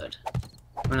episode.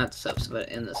 Or not this episode, but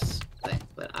in this thing.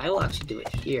 But I will actually do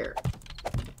it here.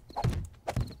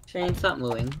 Shane, stop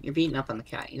moving. You're beating up on the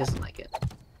cat. He doesn't like it.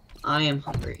 I am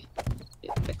hungry.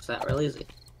 You fix that real easy.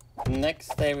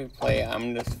 Next day we play,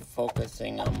 I'm just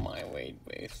focusing on my raid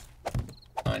base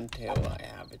until I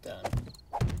have it done.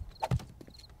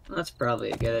 That's probably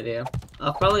a good idea.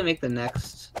 I'll probably make the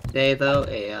next day, though,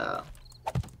 a,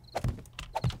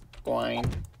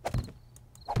 Grind.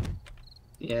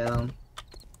 Yeah.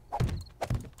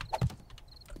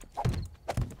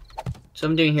 So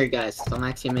I'm doing here, guys, so I'm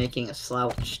actually making a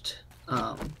sloped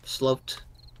pit,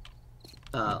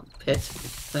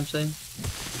 essentially.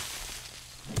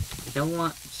 I don't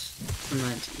want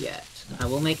cement yet. I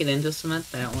will make it into cement,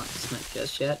 but I don't want cement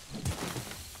just yet.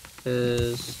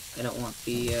 Because I don't want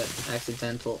the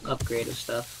accidental upgrade of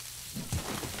stuff.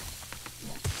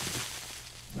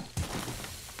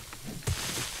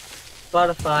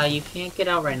 Spotify, you can't get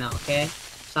out right now, okay?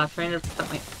 Stop trying to cut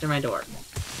through my door.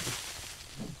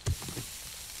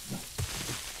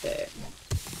 Okay.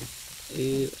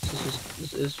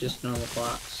 This is just normal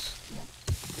blocks.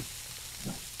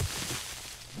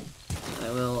 So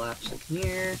I will actually come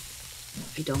here.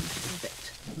 I don't have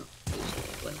it. Oh, these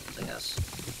are lemons, I guess.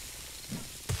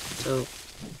 So,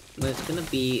 what it's gonna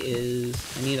be is,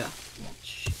 I need a,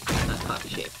 not copy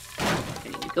shape. I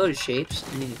need to go to shapes,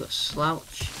 I need to go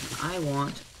slouch. I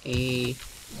want a,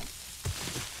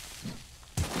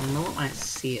 I'll know it when I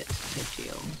see it type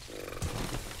deal.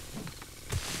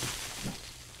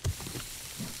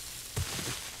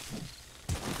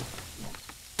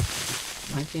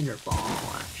 Might be under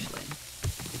ball, actually.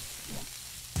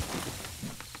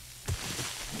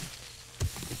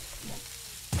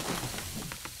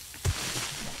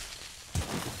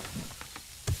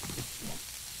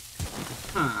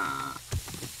 Huh. I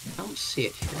don't see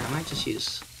it here. I might just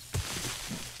use...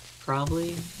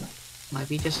 Probably. Might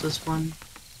be just this one.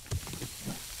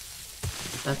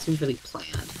 That seems really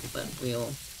planned, but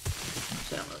we'll...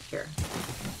 I don't really care.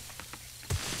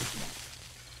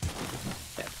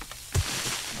 Okay.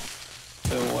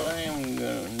 So what I am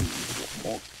going to be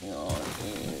working on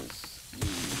is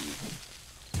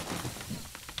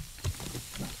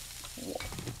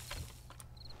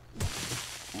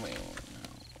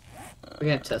We're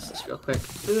gonna test this real quick.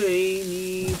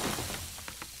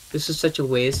 This is such a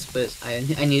waste, but I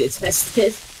need to test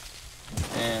it.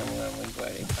 And I'm gonna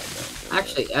regret if I don't do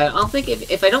Actually, it. I don't think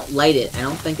if I don't light it, I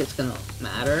don't think it's gonna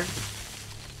matter.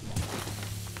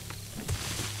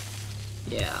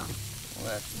 Yeah.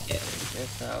 Let's take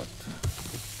this out.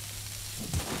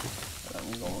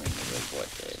 I'm going to regret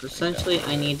it. So essentially,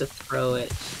 I need to throw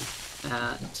it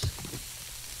at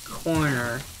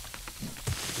corner.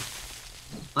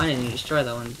 I didn't even destroy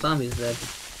that one. The zombies did.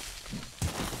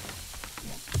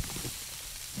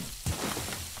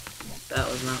 That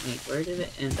was not me. Where did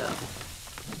it end up?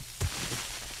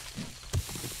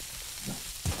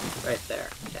 Right there.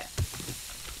 Okay.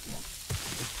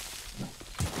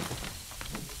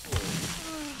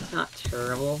 It's not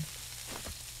terrible.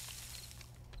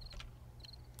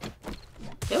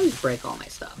 They always break all my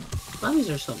stuff. Zombies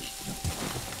are so mean.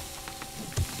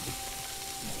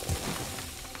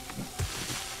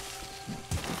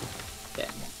 Okay.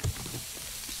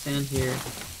 Stand here.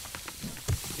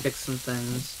 Fix some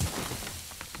things.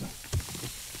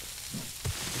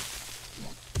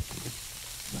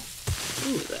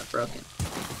 Ooh, is that broken?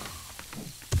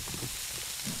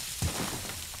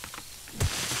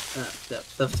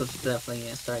 Stuff's definitely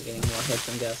gonna start getting more hits,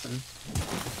 I'm guessing.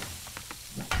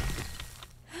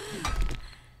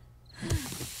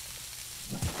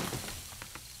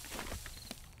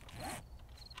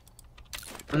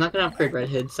 I'm not gonna upgrade Red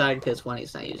Hood's side because one,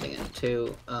 he's not using it.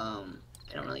 Two, I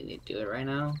don't really need to do it right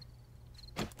now.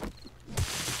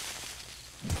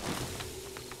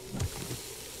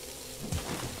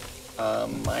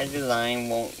 My design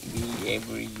won't be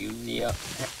able to use the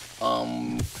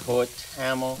torch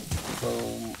hammer, so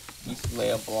each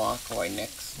layer block right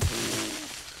next to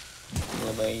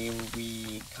where they will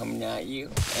be coming at you,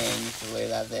 and you can lay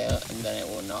that there, and then it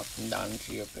will knock them down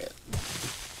into your pit.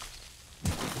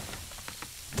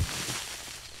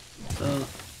 So,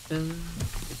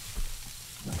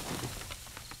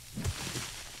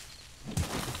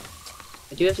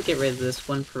 I do have to get rid of this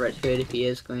one for Red Hood if he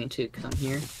is going to come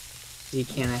here. He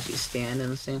can't actually stand in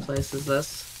the same place as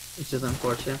this, which is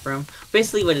unfortunate for him.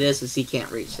 Basically what it is he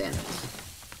can't reach the enemies.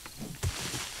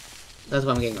 That's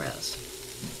why I'm getting rid of this.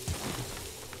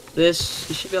 This,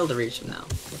 you should be able to reach him now, I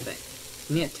think.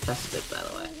 We need to test it, by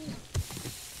the way.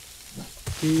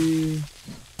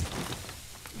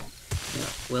 Yeah,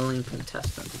 willing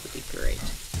contestants would be great.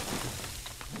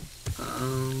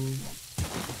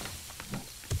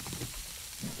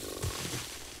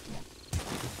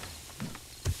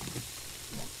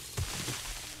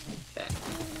 Okay.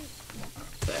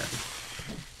 There.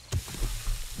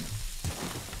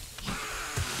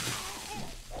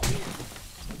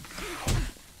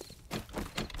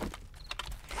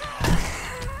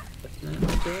 That's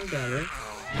doing better.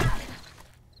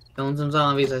 Killing some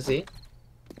zombies, I see.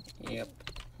 Yep.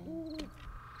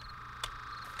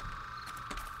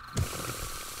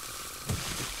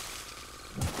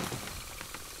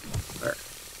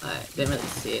 Alright. didn't really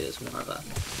see it as more of a...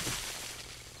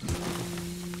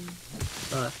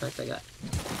 saw that fact I got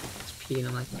XP and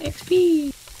I'm like,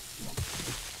 XP!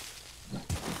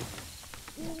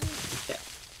 Yeah.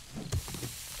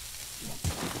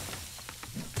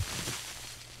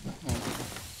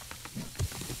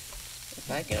 If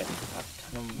I get a crap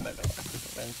ton of metal, I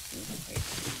could rent through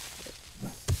places.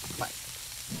 Fight.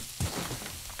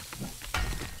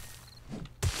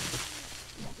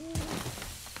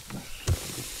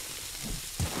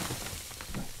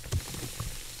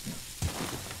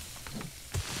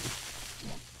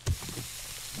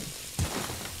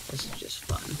 This is just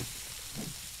fun. I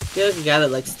feel like a guy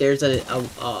that like stares at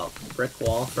a brick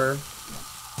wall for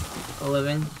a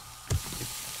living.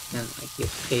 And like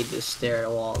gets paid to stare at a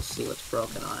wall to see what's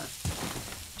broken on it.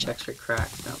 Checks for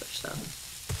cracks and other stuff.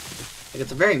 Like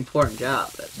it's a very important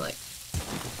job, but it's like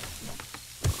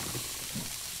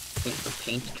waiting for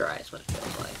paint to dry is what it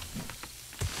feels like.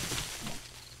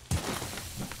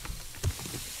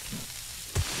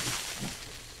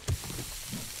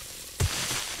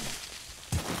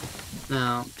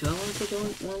 Now, do I want to go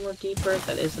one more deeper?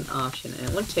 That is an option, and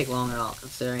it wouldn't take long at all,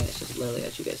 considering it's just literally,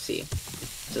 as you guys see,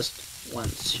 just one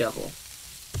shovel.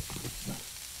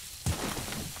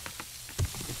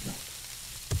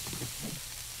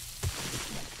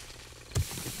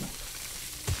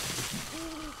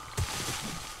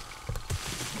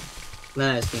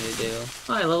 Then I just need to do...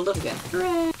 Oh, I leveled up again.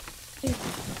 Hooray!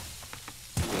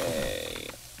 Yay.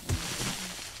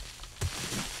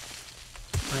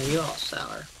 Why are you all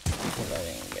sour? Because I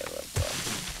didn't get leveled up.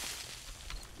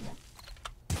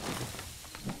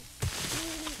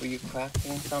 Were you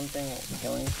crafting something or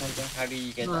killing something? How do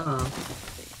you get that?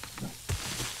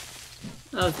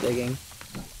 I was digging.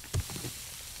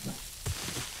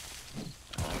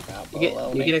 I got You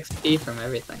below me. get XP from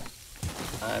everything.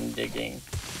 I'm digging.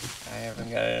 I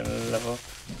haven't got a level.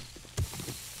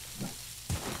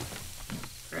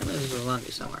 Apparently there's a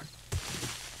zombie somewhere.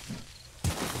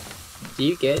 Do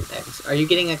you get X? Are you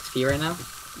getting XP right now?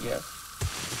 Yes.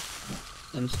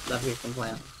 And stuff you can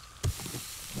plan.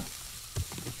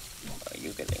 Are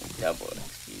you getting double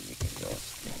XP because you're getting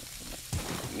so much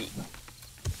from me?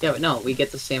 Yeah, but no, we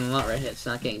get the same amount, right? It's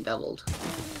not getting doubled.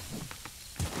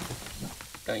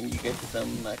 Don't you get some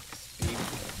XP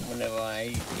whenever I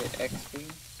get XP?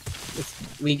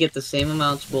 We get the same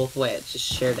amounts both ways. It's just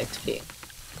shared XP.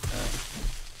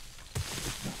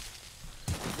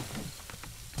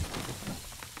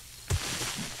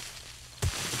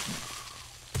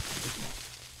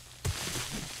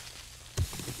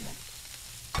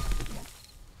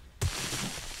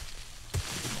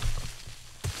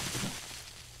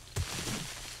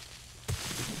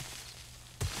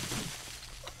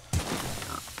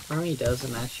 Army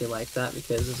doesn't actually like that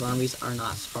because the zombies are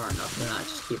not far enough. They're not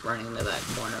just keep running into that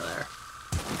corner there.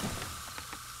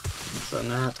 So I'm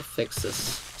gonna have to fix this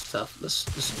stuff,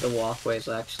 the walkways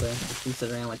actually,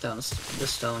 considering I went down the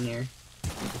stone here.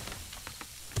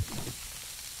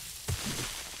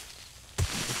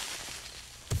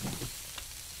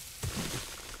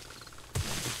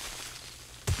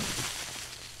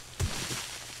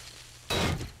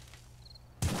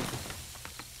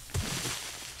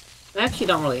 I actually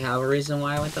don't really have a reason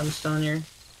why I went down the stone here.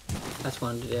 I just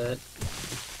wanted to do it.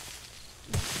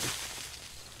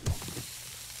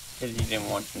 Because you didn't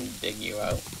want them to dig you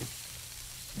out.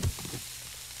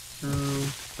 No,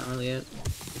 not really it.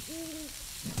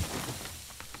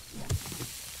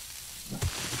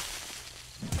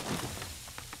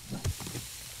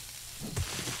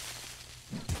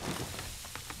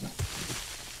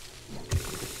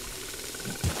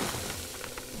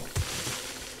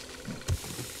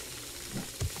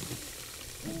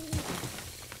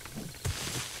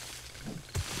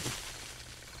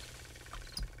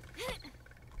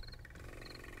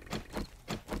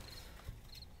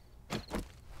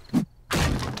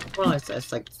 Well,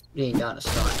 it's like being down a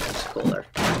stone. It's cooler.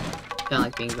 Kind of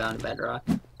like being down to bedrock.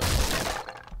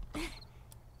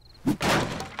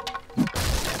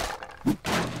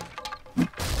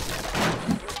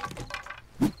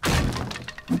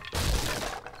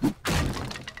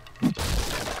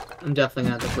 I'm definitely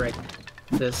gonna have to break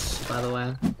this, by the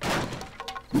way.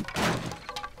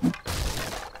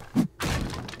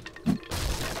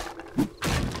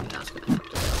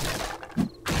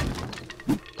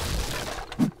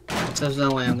 There's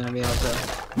no way I'm gonna be able to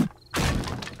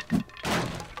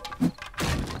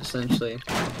essentially,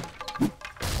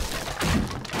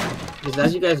 because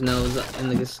as you guys know, in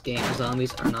this game,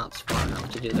 zombies are not smart enough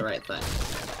to do the right thing.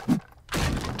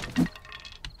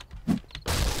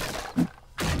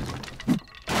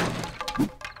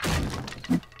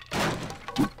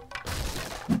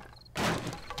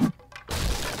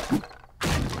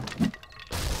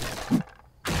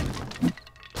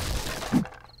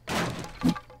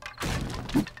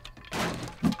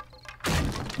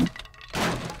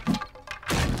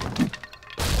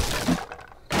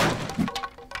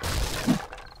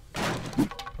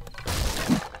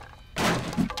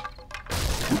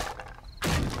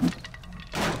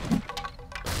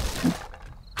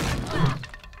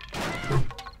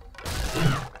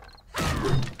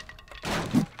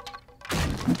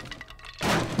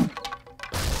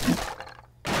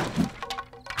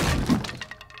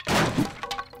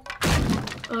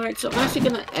 Alright, so I'm actually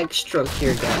gonna extra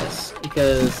here, guys,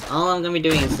 because all I'm gonna be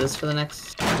doing is this for the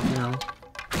next, you know,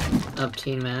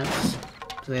 10 minutes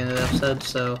to the end of the episode,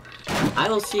 so I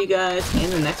will see you guys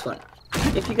in the next one.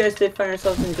 If you guys did find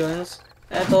yourselves enjoying this,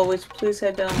 as always, please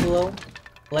head down below,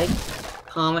 like,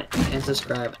 comment, and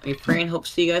subscribe. I pray and hope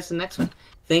to see you guys in the next one.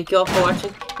 Thank you all for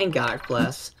watching, and God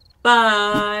bless.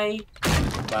 Bye!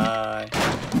 Bye.